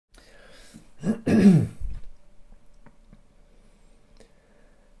Okay,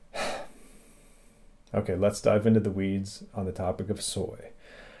 let's dive into the weeds on the topic of soy.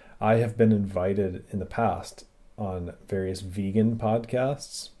 I have been invited in the past on various vegan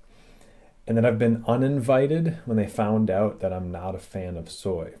podcasts, and then I've been uninvited when they found out that I'm not a fan of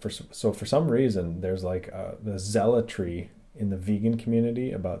soy. So for some reason, there's like the zealotry in the vegan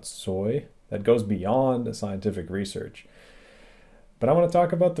community about soy that goes beyond scientific research. But I want to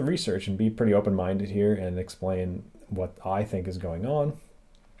talk about the research and be pretty open-minded here and explain what I think is going on,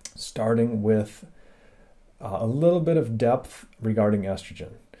 starting with a little bit of depth regarding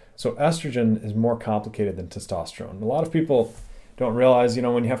estrogen. So estrogen is more complicated than testosterone. A lot of people don't realize,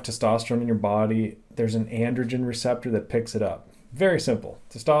 when you have testosterone in your body, there's an androgen receptor that picks it up. Very simple.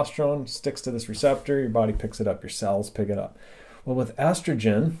 Testosterone sticks to this receptor, your body picks it up, your cells pick it up. Well, with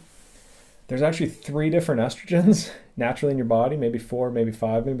estrogen, there's actually 3 different estrogens naturally in your body, maybe 4, maybe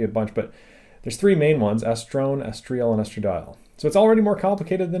 5, maybe a bunch, but there's 3 main ones: estrone, estriol, and estradiol. So it's already more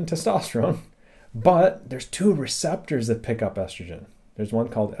complicated than testosterone, but there's 2 receptors that pick up estrogen. There's one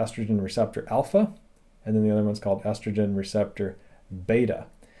called estrogen receptor alpha, and then the other one's called estrogen receptor beta.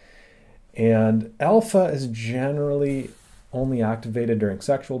 And alpha is generally only activated during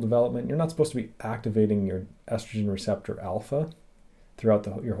sexual development. You're not supposed to be activating your estrogen receptor alpha throughout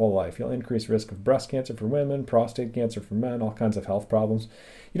your whole life. You'll increase risk of breast cancer for women, prostate cancer for men, all kinds of health problems.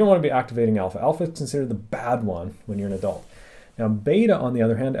 You don't want to be activating alpha. Alpha is considered the bad one when you're an adult. Now, beta, on the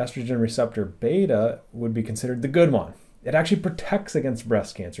other hand, estrogen receptor beta, would be considered the good one. It actually protects against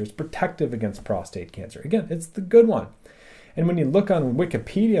breast cancer. It's protective against prostate cancer. Again, it's the good one. And when you look on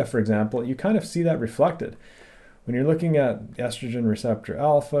Wikipedia, for example, you kind of see that reflected. When you're looking at estrogen receptor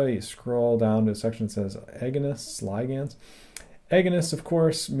alpha, you scroll down to a section that says agonists, ligands. Agonists, of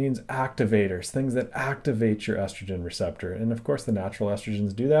course, means activators, things that activate your estrogen receptor. And of course, the natural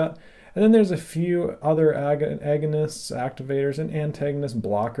estrogens do that. And then there's a few other agonists, activators, and antagonists,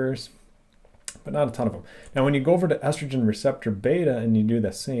 blockers, but not a ton of them. Now, when you go over to estrogen receptor beta and you do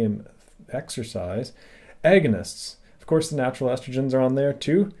the same exercise, agonists, of course, the natural estrogens are on there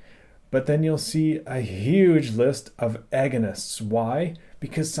too, but then you'll see a huge list of agonists. Why?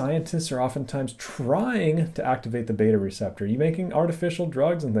 Because scientists are oftentimes trying to activate the beta receptor. You're making artificial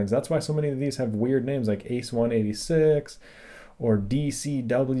drugs and things. That's why so many of these have weird names like ACE-186 or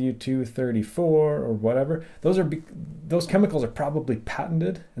DCW234 or whatever. Those chemicals are probably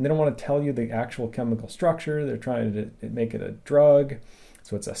patented, and they don't want to tell you the actual chemical structure. They're trying to make it a drug,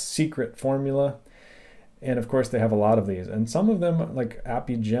 so it's a secret formula. And of course, they have a lot of these. And some of them, like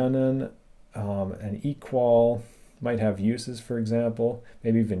apigenin and equal, might have uses, for example,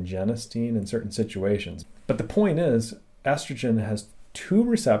 maybe even genistein in certain situations. But the point is, estrogen has 2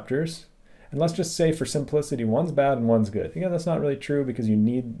 receptors, and let's just say for simplicity, one's bad and one's good. Again, that's not really true because you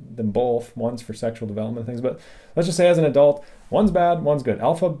need them both. One's for sexual development things, but let's just say as an adult, one's bad, one's good.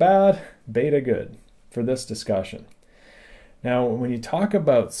 Alpha bad, beta good for this discussion. Now, when you talk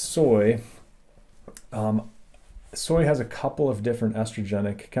about soy, soy has a couple of different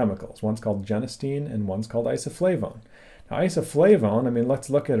estrogenic chemicals. One's called genistein and one's called isoflavone. Now, isoflavone, let's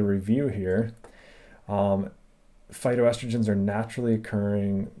look at a review here. Phytoestrogens are naturally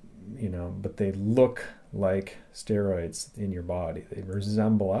occurring, but they look like steroids in your body. They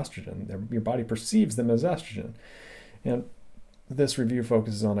resemble estrogen. Your body perceives them as estrogen. And this review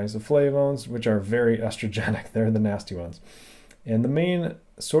focuses on isoflavones, which are very estrogenic. They're the nasty ones. And the main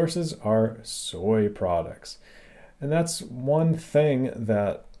sources are soy products. And that's one thing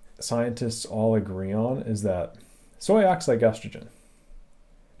that scientists all agree on, is that soy acts like estrogen.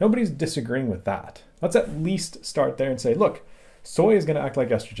 Nobody's disagreeing with that. Let's at least start there and say, look, soy is going to act like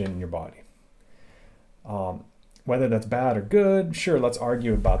estrogen in your body. Whether that's bad or good, sure, let's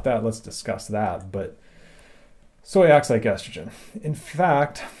argue about that. Let's discuss that. But soy acts like estrogen. In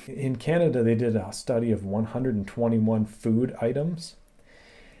fact, in Canada, they did a study of 121 food items.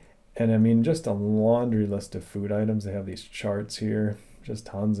 And just a laundry list of food items. They have these charts here, just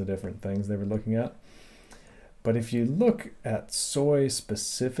tons of different things they were looking at. But if you look at soy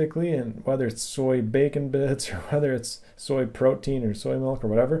specifically, and whether it's soy bacon bits or whether it's soy protein or soy milk or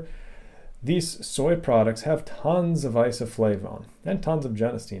whatever, these soy products have tons of isoflavone and tons of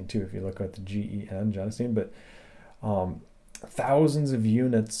genistein too, if you look at the GEN, genistein, but thousands of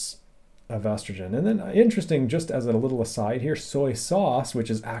units of estrogen. And then interesting, just as a little aside here, soy sauce, which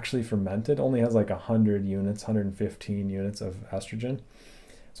is actually fermented, only has like 100 units, 115 units of estrogen.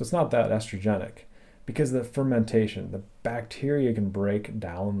 So it's not that estrogenic because the fermentation, the bacteria can break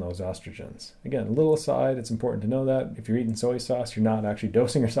down those estrogens. Again, a little aside, it's important to know that if you're eating soy sauce, you're not actually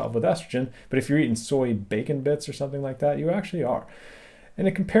dosing yourself with estrogen, but if you're eating soy bacon bits or something like that, you actually are. And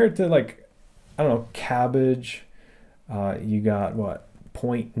it compared to like I don't know, cabbage, you got what,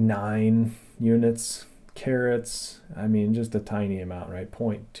 0.9 units, carrots, I mean, just a tiny amount, right?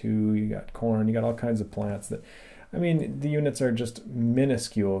 0.2, you got corn, you got all kinds of plants that, I mean, the units are just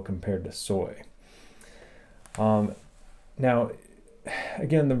minuscule compared to soy. Now,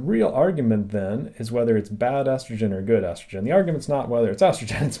 again, the real argument then is whether it's bad estrogen or good estrogen. The argument's not whether it's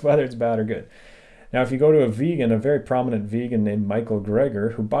estrogen, it's whether it's bad or good. Now, if you go to a vegan, a very prominent vegan named Michael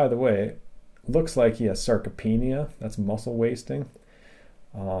Greger, who, by the way, looks like he has sarcopenia, that's muscle wasting.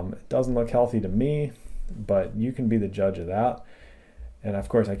 It doesn't look healthy to me, but you can be the judge of that. And of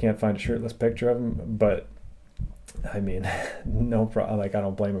course, I can't find a shirtless picture of him, but I mean, no problem. Like, I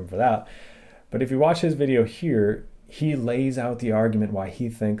don't blame him for that. But if you watch his video here, he lays out the argument why he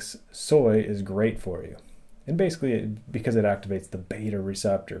thinks soy is great for you. And basically, because it activates the beta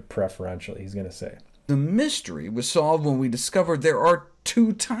receptor preferentially, he's going to say. The mystery was solved when we discovered there are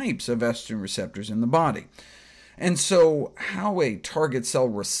two types of estrogen receptors in the body. And so how a target cell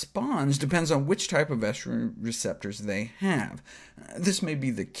responds depends on which type of estrogen receptors they have. This may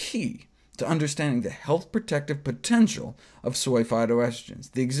be the key to understanding the health protective potential of soy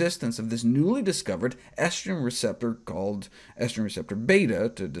phytoestrogens, the existence of this newly discovered estrogen receptor called estrogen receptor beta,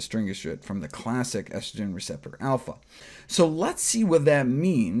 to distinguish it from the classic estrogen receptor alpha. So let's see what that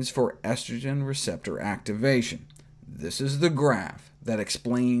means for estrogen receptor activation. This is the graph that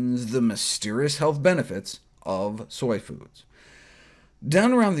explains the mysterious health benefits of soy foods.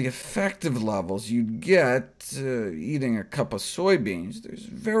 Down around the effective levels you'd get eating a cup of soybeans, there's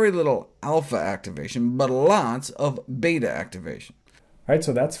very little alpha activation, but lots of beta activation. All right,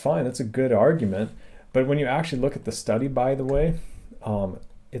 so that's fine. That's a good argument. But when you actually look at the study, by the way,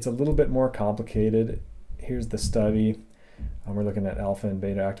 it's a little bit more complicated. Here's the study. We're looking at alpha and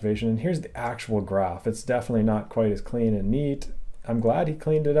beta activation, and here's the actual graph. It's definitely not quite as clean and neat. I'm glad he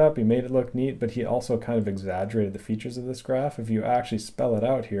cleaned it up, he made it look neat, but he also kind of exaggerated the features of this graph. If you actually spell it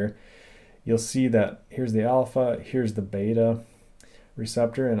out here, you'll see that here's the alpha, here's the beta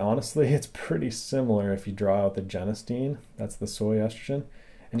receptor, and honestly, it's pretty similar if you draw out the genistein, that's the soy estrogen,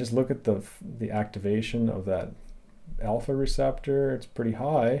 and just look at the activation of that alpha receptor, it's pretty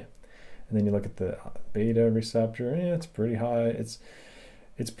high, and then you look at the beta receptor, it's pretty high.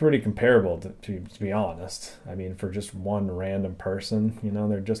 It's pretty comparable, to be honest. I mean, for just one random person, you know,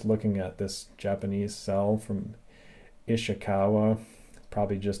 they're just looking at this Japanese cell from Ishikawa,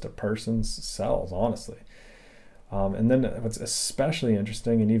 probably just a person's cells, honestly. And then what's especially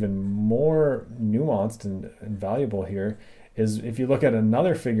interesting and even more nuanced and valuable here is if you look at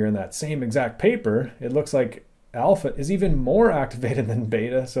another figure in that same exact paper, it looks like alpha is even more activated than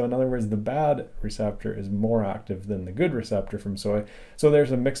beta. So in other words, the bad receptor is more active than the good receptor from soy. So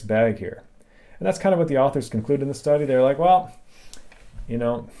there's a mixed bag here. And that's kind of what the authors conclude in the study. They're like, well, you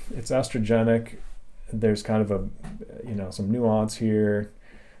know, it's estrogenic. There's kind of a, you know, some nuance here.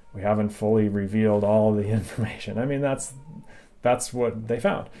 We haven't fully revealed all the information. I mean, that's what they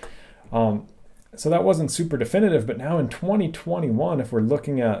found. So that wasn't super definitive, but now in 2021, if we're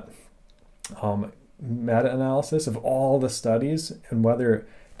looking at meta-analysis of all the studies and whether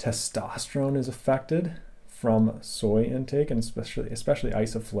testosterone is affected from soy intake, and especially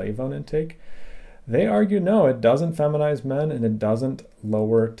isoflavone intake, they argue no, it doesn't feminize men and it doesn't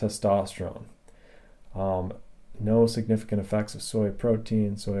lower testosterone. No significant effects of soy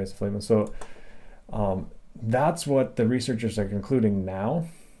protein, soy isoflavone. So that's what the researchers are concluding now,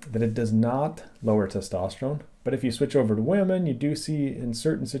 that it does not lower testosterone. But if you switch over to women, you do see in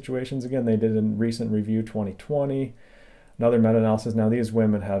certain situations, again, they did a recent review 2020, another meta-analysis. Now these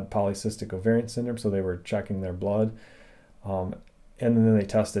women had polycystic ovarian syndrome, so they were checking their blood. And then they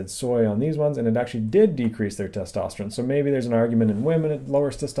tested soy on these ones, and it actually did decrease their testosterone. So maybe there's an argument in women it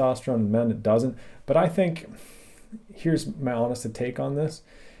lowers testosterone, in men it doesn't. But I think, here's my honest take on this,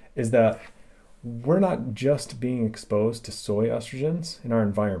 is that we're not just being exposed to soy estrogens in our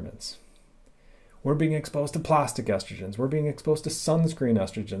environments. We're being exposed to plastic estrogens. We're being exposed to sunscreen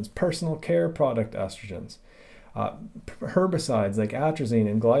estrogens, personal care product estrogens, herbicides like atrazine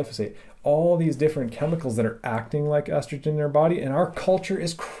and glyphosate, all these different chemicals that are acting like estrogen in our body, and our culture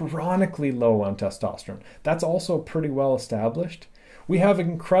is chronically low on testosterone. That's also pretty well established. We have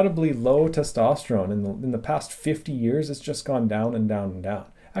incredibly low testosterone. In the past 50 years, it's just gone down and down and down.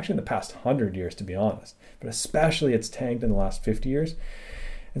 Actually, in the past 100 years, to be honest. But especially it's tanked in the last 50 years.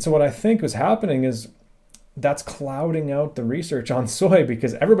 And so what I think was happening is that's clouding out the research on soy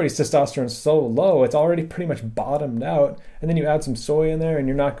because everybody's testosterone is so low, it's already pretty much bottomed out. And then you add some soy in there and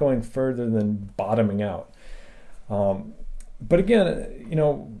you're not going further than bottoming out. But again, you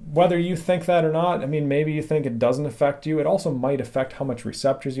know, whether you think that or not, I mean, maybe you think it doesn't affect you. It also might affect how much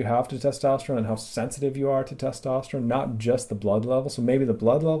receptors you have to testosterone and how sensitive you are to testosterone, not just the blood level. So maybe the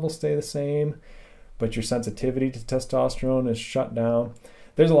blood levels stay the same, but your sensitivity to testosterone is shut down.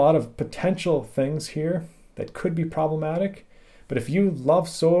 There's a lot of potential things here that could be problematic. But if you love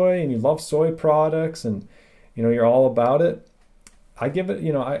soy and you love soy products and you're all about it, I give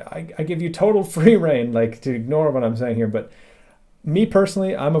it, I give you total free rein, like, to ignore what I'm saying here. But me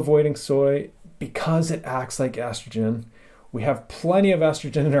personally, I'm avoiding soy because it acts like estrogen. We have plenty of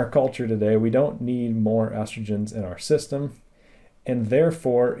estrogen in our culture today. We don't need more estrogens in our system. And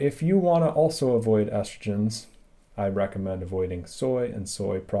therefore, if you want to also avoid estrogens, I recommend avoiding soy and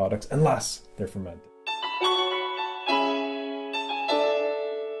soy products unless they're fermented.